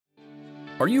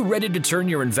Are you ready to turn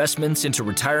your investments into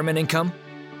retirement income?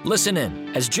 Listen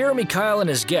in as Jeremy Kyle and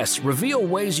his guests reveal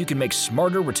ways you can make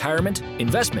smarter retirement,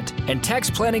 investment, and tax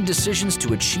planning decisions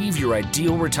to achieve your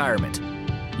ideal retirement.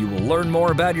 You will learn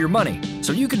more about your money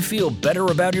so you can feel better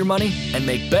about your money and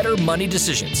make better money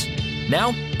decisions.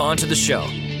 Now, on to the show.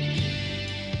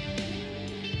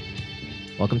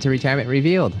 Welcome to Retirement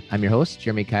Revealed. I'm your host,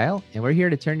 Jeremy Kyle, and we're here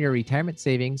to turn your retirement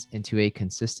savings into a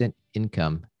consistent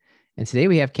income. And today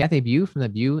we have Kathy Bew from the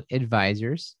Bew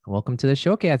Advisors. Welcome to the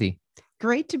show, Kathy.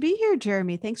 Great to be here,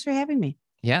 Jeremy. Thanks for having me.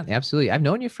 Yeah, absolutely. I've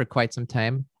known you for quite some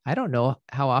time. I don't know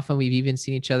how often we've even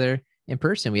seen each other in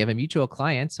person. We have a mutual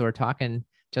client, so we're talking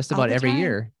just about every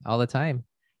year, all the time.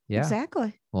 Yeah,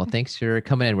 exactly. Well, thanks for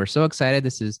coming in. We're so excited.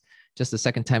 This is just the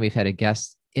second time we've had a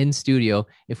guest in studio,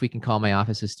 if we can call my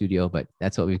office a studio, but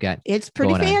that's what we've got. It's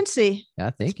pretty fancy.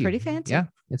 Yeah, thank you. Pretty fancy. Yeah,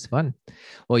 it's fun.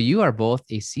 Well, you are both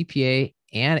a CPA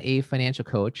and a financial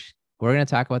coach. We're going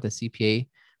to talk about the CPA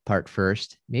part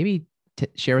first. Maybe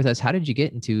share with us, how did you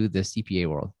get into the CPA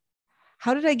world?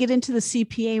 How did I get into the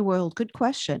CPA world? Good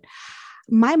question.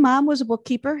 My mom was a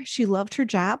bookkeeper. She loved her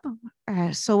job.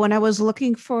 So when I was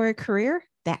looking for a career,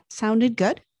 that sounded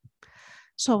good.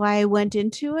 So I went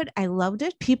into it. I loved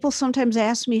it. People sometimes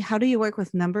ask me, how do you work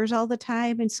with numbers all the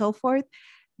time and so forth?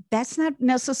 That's not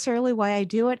necessarily why I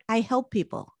do it. I help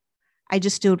people. I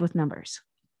just do it with numbers.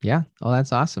 Yeah. Oh,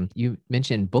 that's awesome. You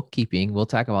mentioned bookkeeping. We'll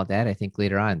talk about that, I think,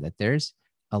 later on, that there's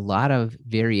a lot of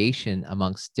variation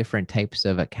amongst different types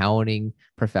of accounting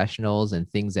professionals and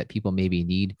things that people maybe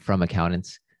need from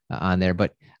accountants on there.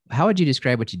 But how would you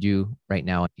describe what you do right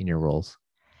now in your roles?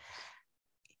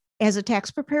 As a tax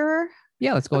preparer?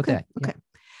 Yeah, let's go with that. Okay.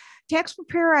 Tax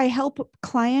preparer, I help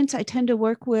clients. I tend to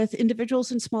work with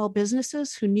individuals and small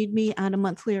businesses who need me on a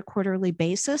monthly or quarterly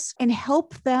basis and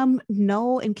help them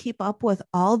know and keep up with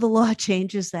all the law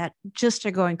changes that just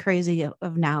are going crazy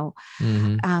of now.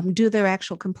 Do their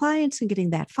actual compliance and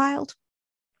getting that filed.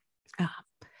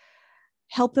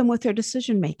 Help them with their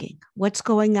decision-making, what's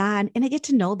going on, and I get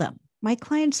to know them. My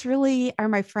clients really are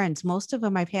my friends. Most of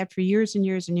them I've had for years and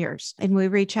years and years. And we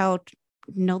reach out,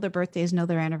 know their birthdays, know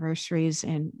their anniversaries,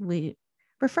 and we're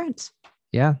friends.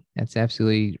 Yeah, that's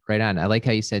absolutely right on. I like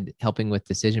how you said helping with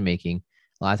decision making.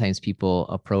 A lot of times people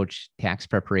approach tax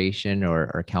preparation or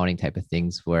accounting type of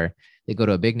things where they go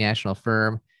to a big national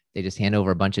firm, they just hand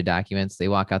over a bunch of documents, they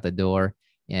walk out the door,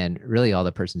 and really all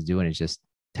the person's doing is just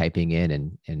typing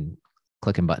in and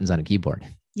clicking buttons on a keyboard.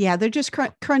 Yeah, they're just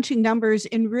crunching numbers.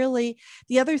 And really,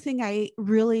 the other thing I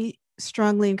really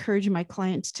strongly encourage my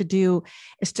clients to do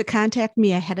is to contact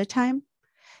me ahead of time,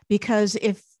 because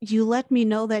if you let me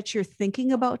know that you're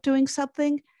thinking about doing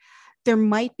something, there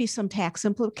might be some tax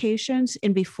implications,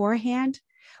 and beforehand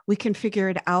we can figure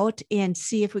it out and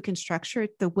see if we can structure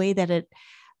it the way that it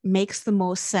makes the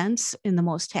most sense and the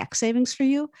most tax savings for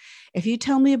you. If you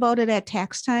tell me about it at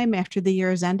tax time after the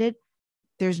year is ended,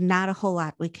 there's not a whole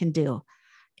lot we can do.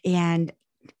 And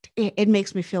it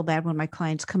makes me feel bad when my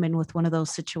clients come in with one of those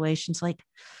situations like,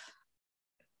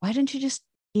 why didn't you just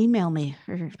email me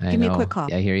or give me a quick call?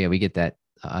 Yeah, I hear you. We get that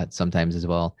sometimes as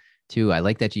well, too. I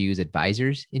like that you use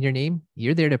advisors in your name.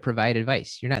 You're there to provide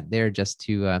advice. You're not there just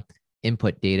to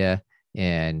input data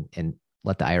and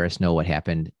let the IRS know what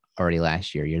happened already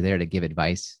last year. You're there to give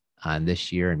advice on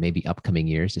this year and maybe upcoming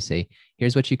years to say,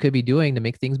 here's what you could be doing to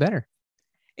make things better.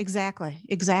 Exactly.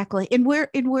 And where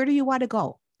do you want to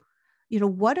go?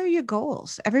 What are your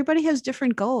goals? Everybody has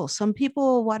different goals. Some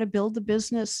people want to build the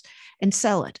business and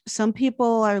sell it. Some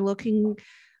people are looking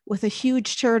with a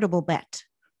huge charitable bet.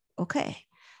 Okay.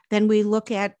 Then we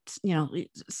look at,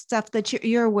 stuff that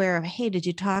you're aware of. Hey, did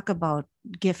you talk about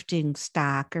gifting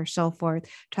stock or so forth?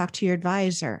 Talk to your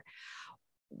advisor.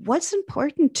 What's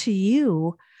important to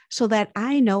you so that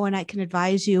I know and I can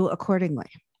advise you accordingly?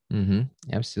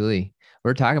 Absolutely.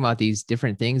 We're talking about these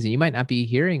different things, and you might not be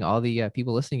hearing all the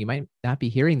people listening. You might not be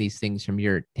hearing these things from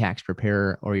your tax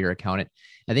preparer or your accountant.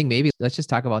 I think maybe let's just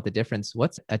talk about the difference.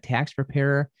 What's a tax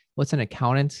preparer? What's an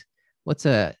accountant? What's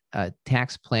a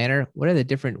tax planner? What are the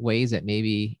different ways that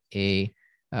maybe a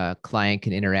client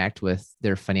can interact with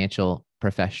their financial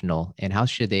professional, and how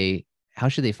should they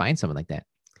find someone like that?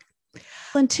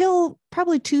 Until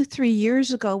probably 2-3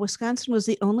 years ago, Wisconsin was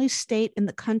the only state in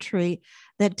the country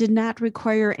that did not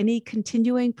require any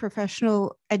continuing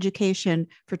professional education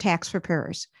for tax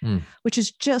preparers, which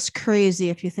is just crazy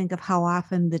if you think of how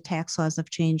often the tax laws have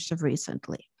changed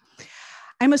recently.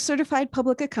 I'm a certified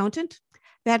public accountant.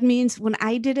 That means when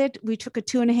I did it, we took a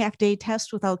 2.5-day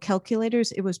test without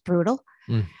calculators. It was brutal.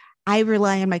 I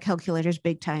rely on my calculators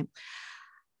big time.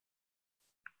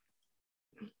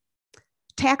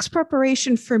 Tax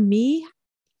preparation for me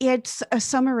It's a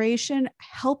summation,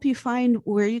 help you find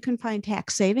where you can find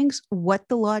tax savings, what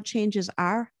the law changes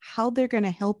are, how they're going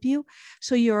to help you,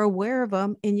 so you're aware of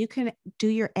them and you can do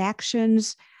your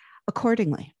actions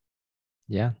accordingly.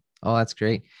 Yeah. Oh, that's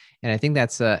great. And I think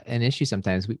that's an issue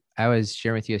sometimes. I was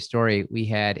sharing with you a story. We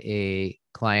had a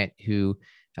client who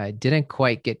didn't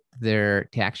quite get their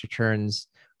tax returns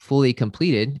fully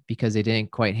completed because they didn't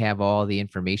quite have all the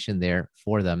information there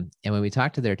for them. And when we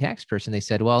talked to their tax person, they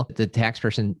said, well, the tax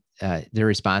person, their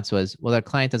response was, well, their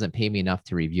client doesn't pay me enough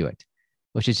to review it,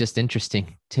 which is just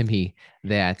interesting to me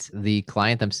that the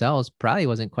client themselves probably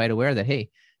wasn't quite aware that, hey,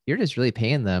 you're just really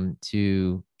paying them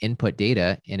to input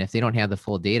data. And if they don't have the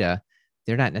full data,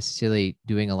 they're not necessarily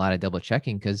doing a lot of double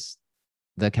checking because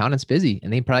the accountant's busy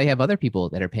and they probably have other people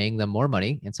that are paying them more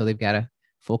money. And so they've got to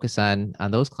focus on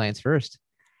those clients first.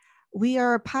 We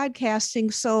are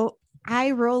podcasting, so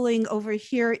eye rolling over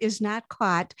here is not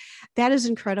caught. That is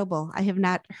incredible. I have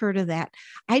not heard of that.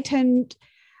 I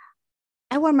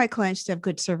want my clients to have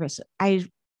good service. I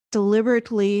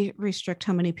deliberately restrict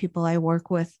how many people I work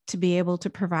with to be able to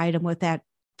provide them with that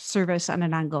service on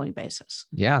an ongoing basis.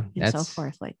 Yeah. And so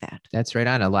forth like that. That's right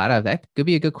on. A lot of that could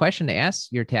be a good question to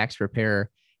ask your tax preparer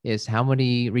is how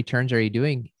many returns are you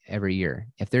doing every year?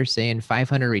 If they're saying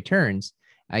 500 returns,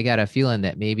 I got a feeling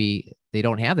that maybe they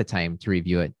don't have the time to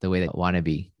review it the way they want to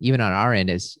be. Even on our end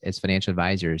as financial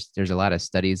advisors, there's a lot of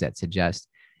studies that suggest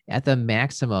at the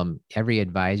maximum, every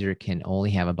advisor can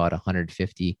only have about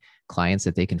 150 clients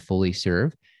that they can fully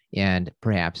serve, and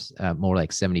perhaps more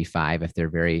like 75 if they're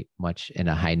very much in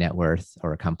a high net worth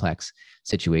or a complex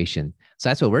situation. So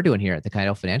that's what we're doing here at the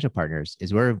Kaido Financial Partners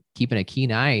is we're keeping a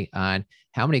keen eye on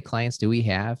how many clients do we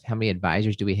have, how many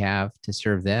advisors do we have to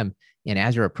serve them. And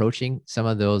as we're approaching some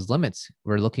of those limits,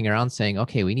 we're looking around saying,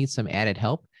 okay, we need some added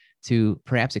help to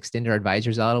perhaps extend our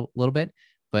advisors out a little bit.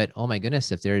 But oh my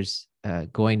goodness, if there's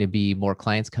going to be more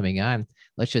clients coming on,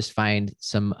 let's just find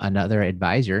another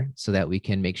advisor so that we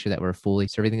can make sure that we're fully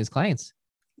serving these clients.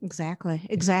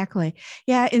 Exactly.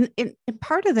 Yeah. And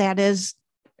part of that is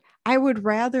I would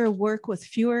rather work with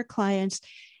fewer clients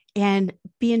and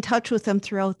be in touch with them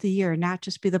throughout the year, not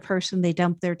just be the person they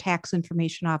dump their tax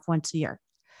information off once a year.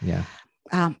 Yeah.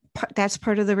 That's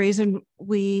part of the reason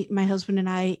my husband and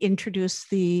I introduced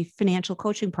the financial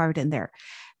coaching part in there,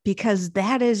 because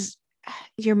that is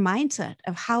your mindset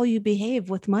of how you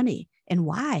behave with money and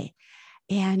why.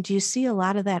 And you see a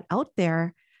lot of that out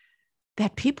there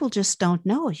that people just don't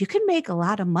know. You can make a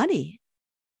lot of money,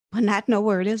 but not know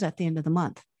where it is at the end of the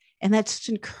month. And that's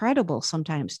incredible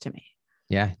sometimes to me.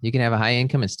 Yeah. You can have a high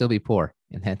income and still be poor.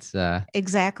 And that's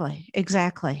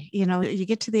Exactly. You know, you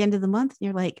get to the end of the month and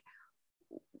you're like,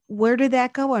 where did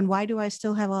that go? And why do I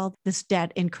still have all this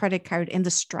debt and credit card and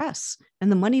the stress and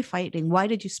the money fighting? Why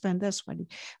did you spend this?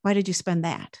 Why did you spend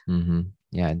that? Mm-hmm.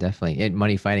 Yeah, definitely.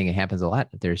 Money fighting, it happens a lot.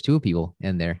 There's two people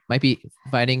in there. Might be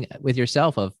fighting with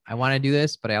yourself of, I want to do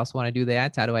this, but I also want to do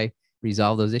that. How do I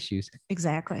resolve those issues?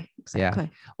 Exactly. Yeah.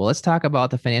 Well, let's talk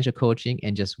about the financial coaching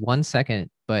in just 1 second.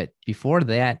 But before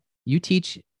that, you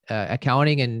teach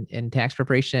accounting and tax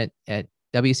preparation at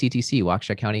WCTC,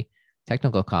 Waukesha County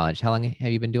Technical College. How long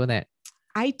have you been doing that?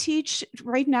 I teach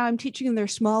right now. I'm teaching in their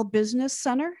small business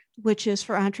center, which is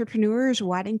for entrepreneurs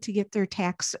wanting to get their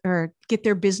tax or get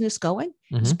their business going.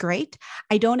 Mm-hmm. It's great.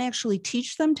 I don't actually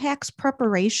teach them tax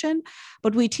preparation,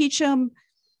 but we teach them.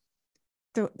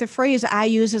 The phrase I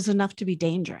use is enough to be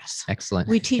dangerous. Excellent.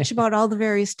 We teach about all the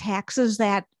various taxes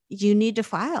that you need to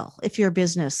file if you're a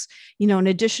business, you know, in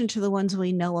addition to the ones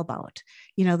we know about.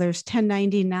 You know, there's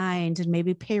 1099s and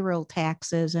maybe payroll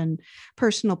taxes and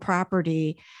personal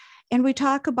property. And we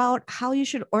talk about how you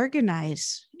should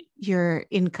organize your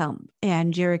income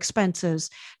and your expenses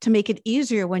to make it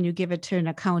easier when you give it to an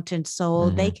accountant so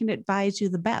they can advise you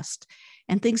the best,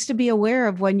 and things to be aware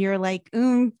of when you're like,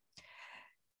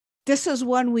 this is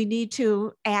one we need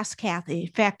to ask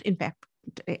Kathy. In fact,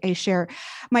 I share,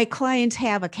 my clients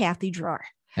have a Kathy drawer.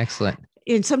 Excellent.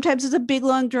 And sometimes it's a big,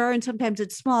 long drawer and sometimes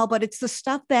it's small, but it's the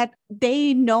stuff that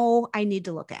they know I need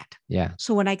to look at. Yeah.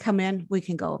 So when I come in, we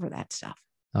can go over that stuff.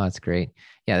 Oh, that's great.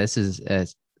 Yeah, this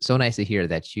is so nice to hear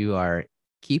that you are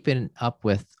keeping up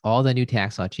with all the new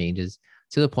tax law changes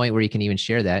to the point where you can even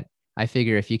share that. I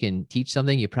figure if you can teach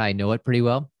something, you probably know it pretty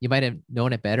well. You might have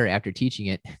known it better after teaching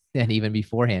it than even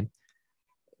beforehand.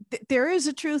 There is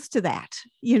a truth to that.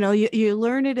 You know, you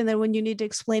learn it, and then when you need to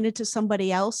explain it to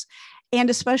somebody else, and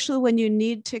especially when you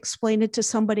need to explain it to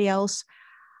somebody else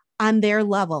on their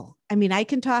level. I mean, I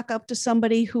can talk up to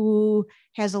somebody who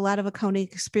has a lot of accounting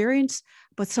experience,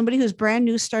 but somebody who's brand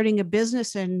new starting a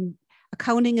business and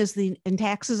accounting and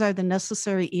taxes are the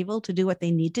necessary evil to do what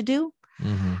they need to do.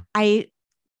 Mm-hmm.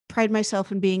 pride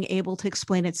myself in being able to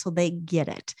explain it so they get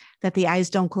it, that the eyes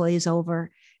don't glaze over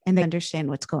and they understand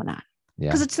what's going on. Yeah.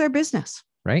 Because it's their business.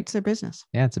 Right. It's their business.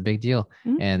 Yeah, it's a big deal.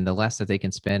 Mhm. And the less that they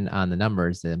can spend on the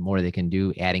numbers, the more they can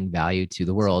do adding value to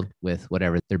the world with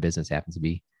whatever their business happens to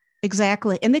be.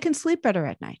 Exactly. And they can sleep better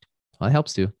at night. Well, it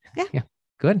helps too. Yeah.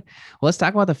 Good. Well, let's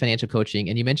talk about the financial coaching.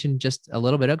 And you mentioned just a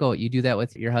little bit ago, you do that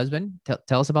with your husband.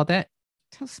 Tell us about that.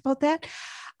 Tell us about that.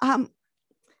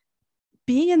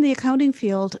 Being in the accounting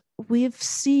field, we've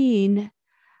seen,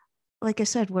 like I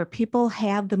said, where people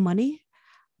have the money,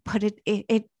 but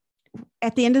it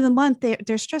at the end of the month,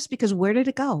 they're stressed because where did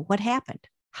it go? What happened?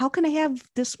 How can I have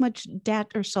this much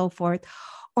debt or so forth?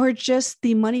 Or just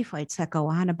the money fights that go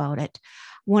on about it.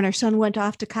 When our son went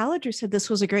off to college, we said this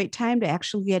was a great time to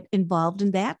actually get involved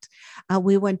in that.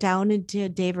 We went down and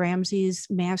did Dave Ramsey's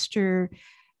master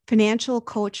financial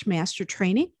coach master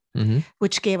training,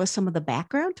 which gave us some of the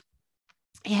background.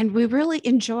 And we really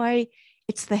enjoy,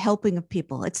 it's the helping of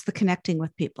people. It's the connecting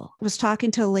with people. I was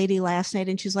talking to a lady last night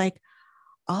and she's like,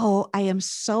 oh, I am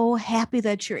so happy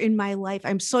that you're in my life.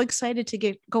 I'm so excited to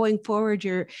get going forward.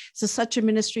 It's such a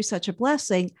ministry, such a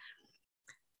blessing.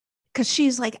 Because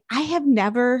she's like, I have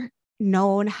never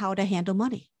known how to handle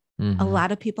money. A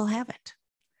lot of people haven't.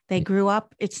 They grew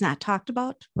up, it's not talked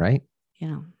about. Right.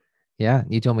 Yeah.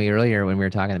 You told me earlier when we were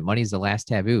talking that money's the last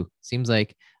taboo. Seems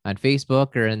like on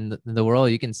Facebook or in the world,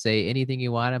 you can say anything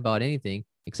you want about anything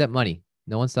except money.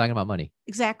 No one's talking about money.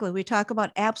 Exactly. We talk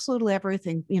about absolutely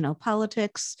everything,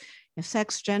 politics,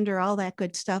 sex, gender, all that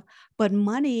good stuff. But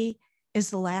money is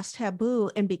the last taboo.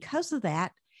 And because of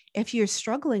that, if you're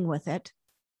struggling with it,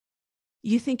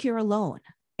 you think you're alone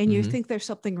and you think there's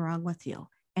something wrong with you.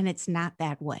 And it's not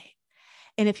that way.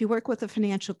 And if you work with a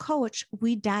financial coach,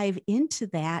 we dive into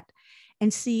that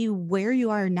and see where you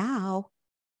are now,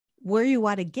 where you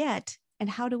want to get, and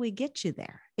how do we get you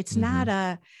there? It's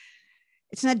not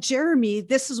Jeremy,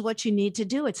 this is what you need to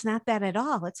do. It's not that at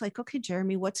all. It's like, okay,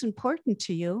 Jeremy, what's important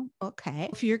to you? Okay.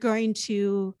 If you're going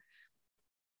to,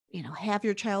 have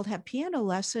your child have piano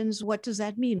lessons, what does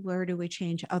that mean? Where do we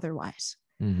change otherwise?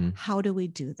 How do we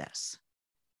do this?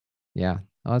 Yeah.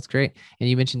 Oh, that's great. And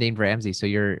you mentioned Dave Ramsey. So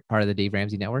you're part of the Dave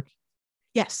Ramsey Network?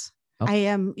 Yes. Oh. I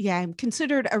am. Yeah. I'm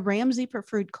considered a Ramsey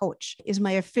preferred coach is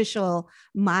my official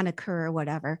moniker or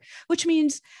whatever, which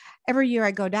means every year I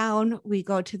go down, we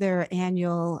go to their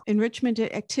annual enrichment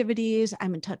activities.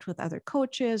 I'm in touch with other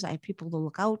coaches. I have people to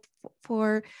look out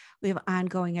for. We have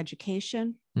ongoing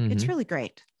education. It's really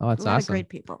great. Oh, that's a lot awesome. of great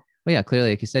people. Well, yeah, clearly,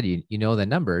 like you said, you know the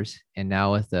numbers, and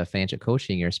now with the financial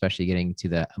coaching, you're especially getting to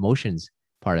the emotions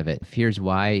part of it. Here's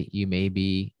why you may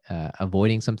be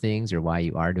avoiding some things or why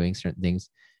you are doing certain things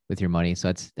with your money.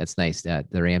 So that's nice. The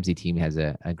Ramsey team has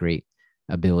a great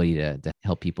ability to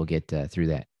help people get through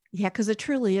that. Yeah, because it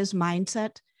truly is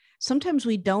mindset. Sometimes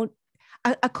we don't.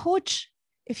 A coach,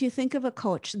 if you think of a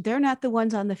coach, they're not the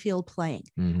ones on the field playing.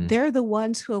 They're the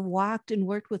ones who have walked and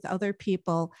worked with other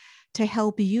people to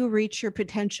help you reach your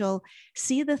potential,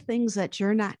 see the things that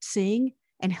you're not seeing,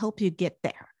 and help you get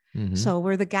there. So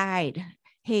we're the guide.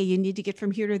 Hey, you need to get from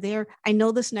here to there. I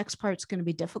know this next part's going to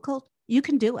be difficult. You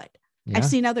can do it. Yeah. I've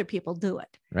seen other people do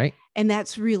it. Right. And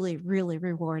that's really, really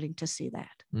rewarding to see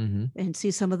that and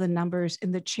see some of the numbers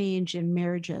and the change in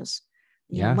marriages.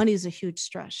 You know, money is a huge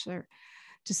stressor.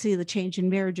 To see the change in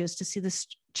marriages, to see this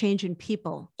change in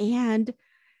people, and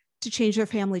to change their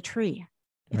family tree.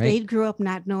 If they grew up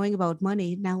not knowing about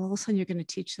money, now all of a sudden you're going to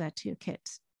teach that to your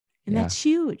kids. And that's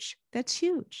huge. That's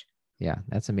huge. Yeah,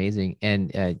 that's amazing.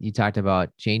 And you talked about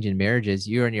change in marriages.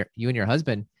 You and your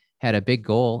husband had a big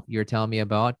goal. You were telling me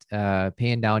about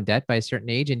paying down debt by a certain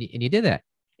age, and you did that.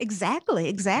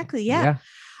 Exactly. Yeah.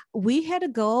 We had a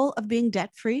goal of being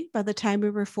debt-free by the time we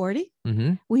were 40.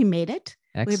 We made it.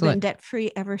 Excellent. We've been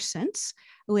debt-free ever since.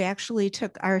 We actually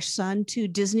took our son to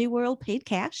Disney World, paid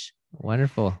cash.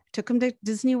 Wonderful. Took him to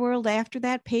Disney World after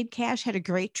that, paid cash, had a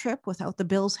great trip without the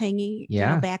bills hanging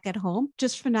back at home.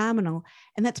 Just phenomenal.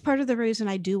 And that's part of the reason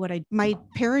I do what I do. My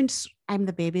parents, I'm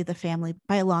the baby of the family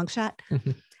by a long shot.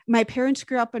 My parents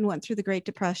grew up and went through the Great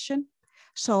Depression.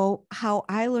 So how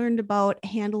I learned about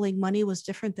handling money was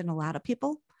different than a lot of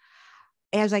people.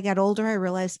 As I got older, I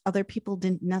realized other people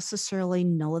didn't necessarily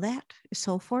know that,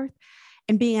 so forth.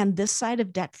 And being on this side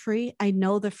of debt-free, I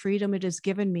know the freedom it has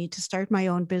given me to start my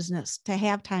own business, to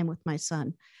have time with my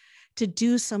son, to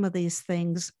do some of these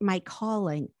things, my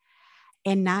calling,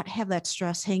 and not have that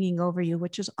stress hanging over you,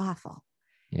 which is awful.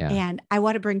 Yeah. And I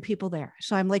want to bring people there.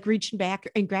 So I'm like reaching back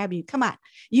and grabbing you. Come on,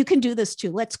 you can do this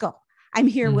too. Let's go. I'm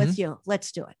here with you.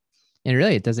 Let's do it. And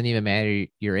really, it doesn't even matter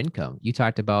your income. You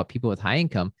talked about people with high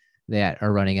income that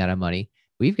are running out of money.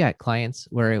 we've got clients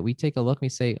where we take a look and we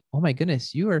say, oh my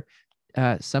goodness, you are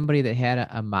somebody that had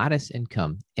a modest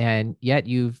income, and yet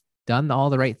you've done all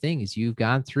the right things. You've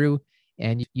gone through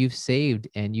and you've saved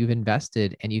and you've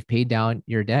invested and you've paid down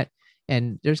your debt.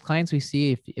 And there's clients we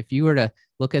see, if you were to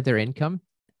look at their income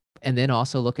and then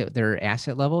also look at their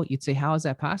asset level, you'd say, how is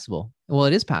that possible? Well,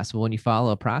 it is possible when you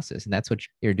follow a process. And that's what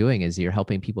you're doing, is you're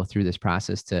helping people through this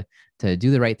process to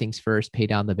do the right things first, pay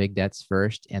down the big debts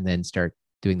first, and then start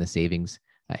doing the savings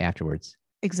afterwards.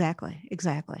 Exactly.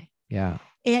 Yeah.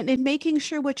 And in making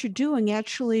sure what you're doing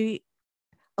actually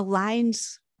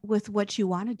aligns with what you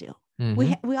want to do.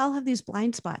 Mm-hmm. We all have these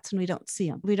blind spots and we don't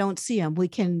see them. We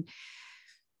can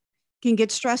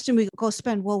get stressed and we go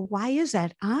spend. Well, why is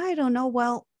that? I don't know.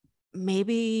 Well,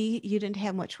 maybe you didn't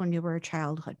have much when you were a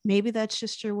childhood. Maybe that's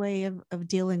just your way of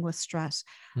dealing with stress.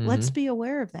 Mm-hmm. Let's be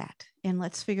aware of that and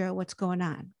let's figure out what's going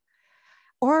on.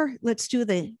 Or let's do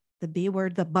the B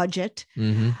word, the budget.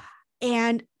 Mm-hmm.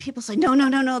 And people say,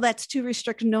 no, that's too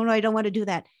restrictive. No, I don't want to do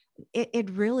that.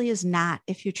 It really is not,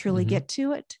 if you truly get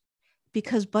to it,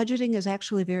 because budgeting is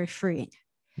actually very freeing.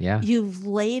 Yeah. You've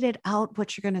laid it out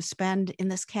what you're going to spend in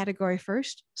this category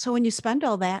first. So when you spend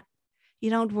all that, you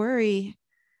don't worry,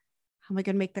 how am I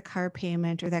going to make the car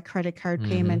payment or that credit card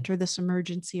payment or this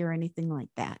emergency or anything like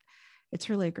that. It's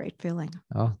really a great feeling.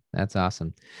 Oh, that's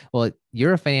awesome. Well,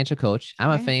 you're a financial coach.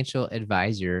 I'm a financial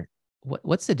advisor.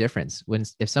 What's the difference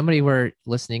if somebody were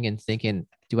listening and thinking,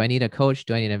 do I need a coach?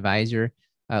 Do I need an advisor?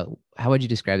 How would you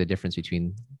describe the difference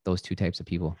between those two types of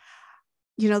people?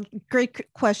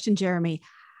 Great question, Jeremy.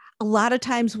 A lot of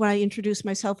times when I introduce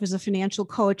myself as a financial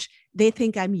coach, they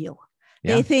think I'm you.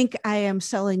 Yeah. They think I am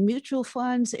selling mutual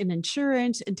funds and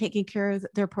insurance and taking care of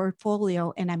their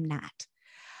portfolio, and I'm not.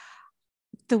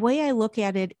 The way I look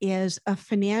at it is a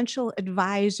financial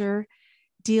advisor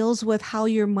deals with how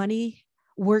your money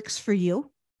works for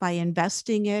you by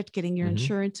investing it, getting your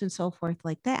insurance and so forth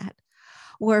like that.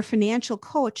 Where a financial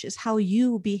coach is how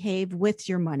you behave with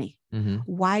your money.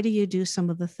 Why do you do some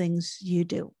of the things you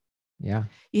do? Yeah.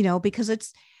 Because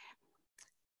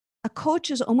a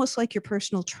coach is almost like your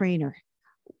personal trainer.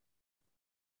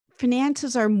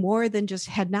 Finances are more than just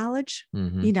head knowledge.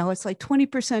 It's like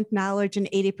 20% knowledge and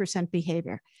 80%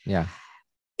 behavior. Yeah.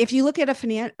 If you look at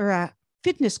a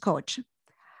fitness coach,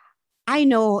 I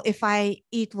know if I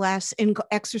eat less and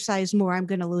exercise more, I'm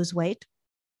going to lose weight.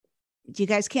 You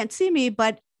guys can't see me,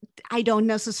 but I don't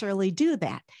necessarily do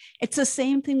that. It's the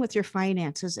same thing with your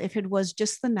finances. If it was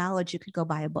just the knowledge, you could go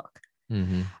buy a book.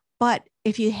 But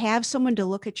if you have someone to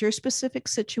look at your specific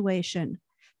situation,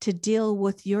 to deal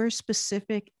with your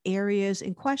specific areas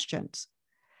and questions,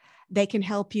 they can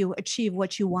help you achieve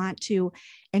what you want to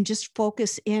and just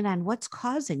focus in on what's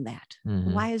causing that.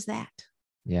 Why is that?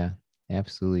 Yeah,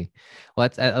 absolutely. Well,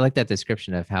 I like that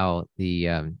description of how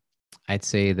I'd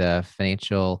say the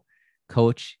financial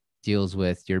coach deals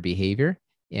with your behavior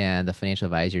and the financial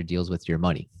advisor deals with your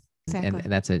money. Exactly.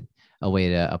 And that's a way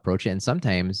to approach it. And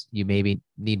sometimes you maybe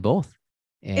need both.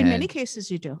 And in many cases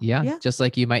you do. Yeah. Just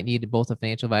like you might need both a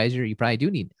financial advisor, you probably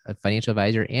do need a financial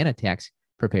advisor and a tax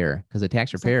preparer, because the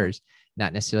tax preparer is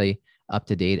not necessarily up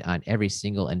to date on every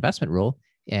single investment rule.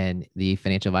 And the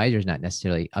financial advisor is not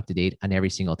necessarily up to date on every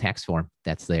single tax form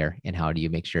that's there. And how do you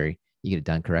make sure you get it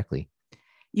done correctly?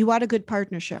 You want a good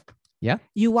partnership. Yeah.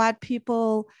 You want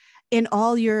people in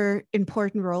all your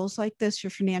important roles like this,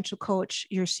 your financial coach,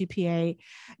 your CPA,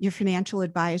 your financial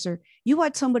advisor. You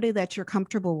want somebody that you're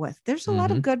comfortable with. There's a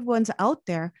lot of good ones out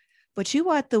there, but you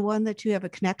want the one that you have a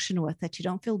connection with, that you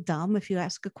don't feel dumb if you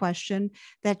ask a question,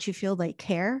 that you feel they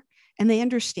care and they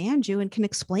understand you and can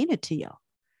explain it to you.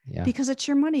 Yeah. Because it's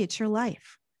your money, it's your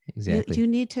life. Exactly. You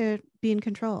need to be in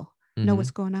control, know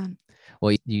what's going on.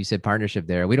 Well, you said partnership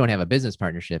there. We don't have a business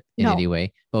partnership in any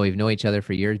way, but we've known each other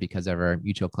for years because of our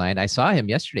mutual client. I saw him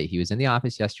yesterday. He was in the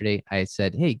office yesterday. I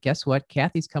said, hey, guess what?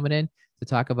 Kathy's coming in to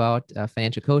talk about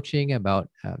financial coaching, about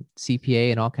CPA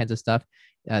and all kinds of stuff.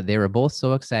 They were both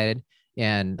so excited.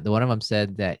 And the one of them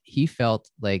said that he felt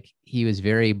like he was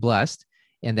very blessed,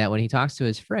 and that when he talks to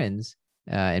his friends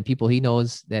and people he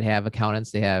knows that have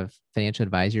accountants, they have financial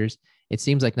advisors, it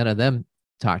seems like none of them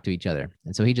talk to each other.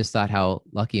 And so he just thought how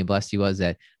lucky and blessed he was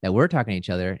that we're talking to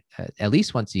each other at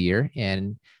least once a year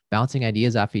and bouncing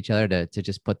ideas off each other to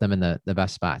just put them in the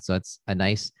best spot. So it's a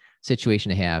nice situation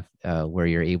to have where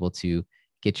you're able to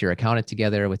get your accountant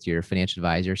together with your financial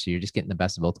advisor. So you're just getting the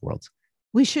best of both worlds.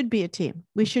 We should be a team.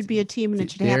 We should be a team, and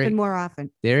it should happen more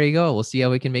often. There you go. We'll see how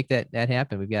we can make that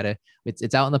happen. We've got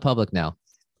it's out in the public now.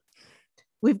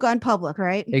 We've gone public,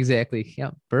 right? Exactly.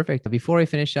 Yeah, perfect. Before we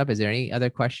finish up, is there any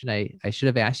other question I should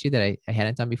have asked you that I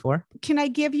hadn't done before? Can I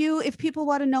give you, if people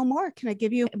want to know more, can I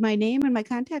give you my name and my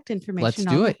contact information? Let's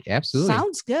do it. Absolutely.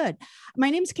 Sounds good. My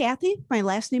name's Kathy. My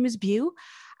last name is Bew.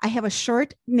 I have a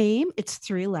short name. It's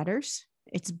 3 letters.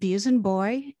 It's B as in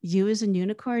boy, U as in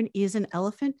unicorn, E as in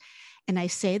elephant. And I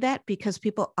say that because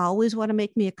people always want to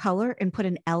make me a color and put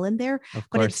an L in there,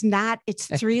 but it's not. It's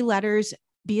 3 letters.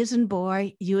 B as in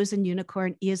boy, U as in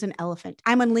unicorn, E as in elephant.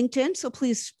 I'm on LinkedIn, so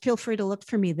please feel free to look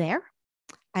for me there.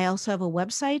 I also have a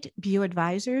website,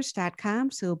 bewadvisors.com.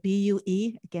 So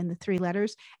BUE, again, the 3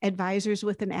 letters, advisors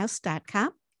with an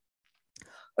S.com.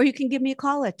 Or you can give me a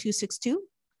call at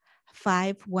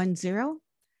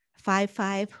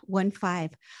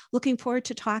 262-510-5515. Looking forward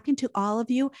to talking to all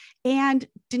of you. And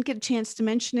didn't get a chance to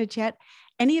mention it yet.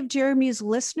 Any of Jeremy's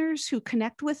listeners who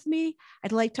connect with me,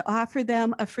 I'd like to offer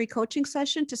them a free coaching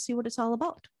session to see what it's all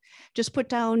about. Just put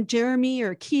down Jeremy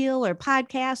or Keel or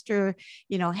podcast or,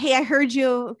 hey, I heard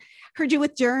you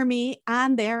with Jeremy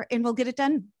on there, and we'll get it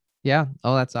done. Yeah.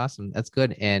 Oh, that's awesome. That's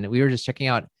good. And we were just checking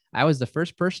out. I was the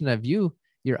first person to view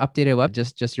your updated web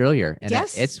just earlier. And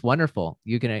yes. It's wonderful.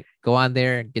 You can go on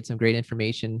there, get some great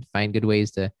information, find good ways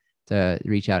to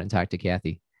reach out and talk to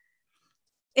Kathy.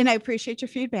 And I appreciate your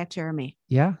feedback, Jeremy.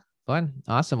 Yeah. Fun.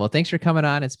 Awesome. Well, thanks for coming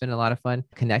on. It's been a lot of fun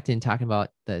connecting, talking about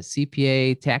the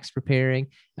CPA, tax preparing,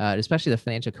 especially the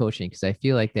financial coaching, because I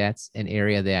feel like that's an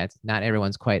area that not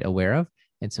everyone's quite aware of.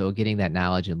 And so getting that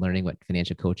knowledge and learning what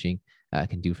financial coaching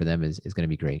can do for them is going to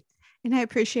be great. And I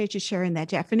appreciate you sharing that,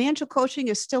 Jack. Financial coaching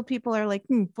is still, people are like,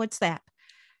 what's that?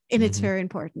 And it's very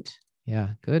important.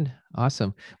 Yeah, good.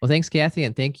 Awesome. Well, thanks, Kathy.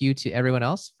 And thank you to everyone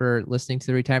else for listening to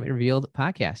the Retirement Revealed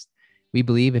podcast. We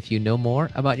believe if you know more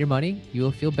about your money, you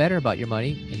will feel better about your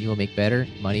money and you will make better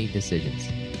money decisions.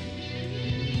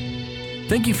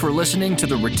 Thank you for listening to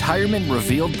the Retirement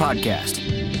Revealed podcast.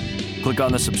 Click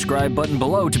on the subscribe button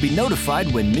below to be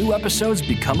notified when new episodes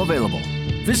become available.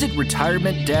 Visit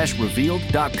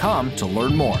retirement-revealed.com to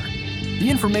learn more. The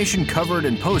information covered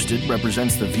and posted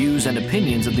represents the views and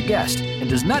opinions of the guest and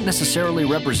does not necessarily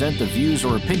represent the views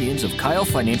or opinions of Kyle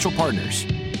Financial Partners.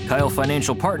 Kyle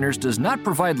Financial Partners does not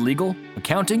provide legal,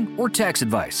 accounting, or tax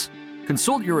advice.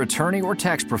 Consult your attorney or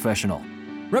tax professional.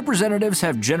 Representatives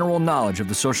have general knowledge of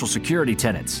the Social Security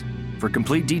tenets. For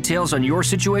complete details on your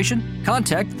situation,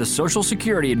 contact the Social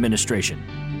Security Administration.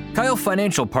 Kyle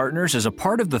Financial Partners is a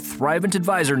part of the Thrivent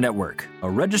Advisor Network, a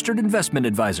registered investment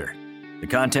advisor. The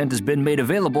content has been made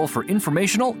available for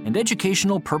informational and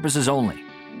educational purposes only.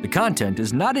 The content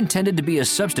is not intended to be a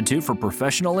substitute for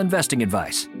professional investing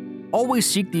advice. Always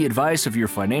seek the advice of your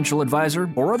financial advisor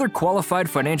or other qualified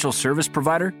financial service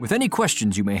provider with any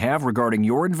questions you may have regarding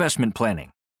your investment planning.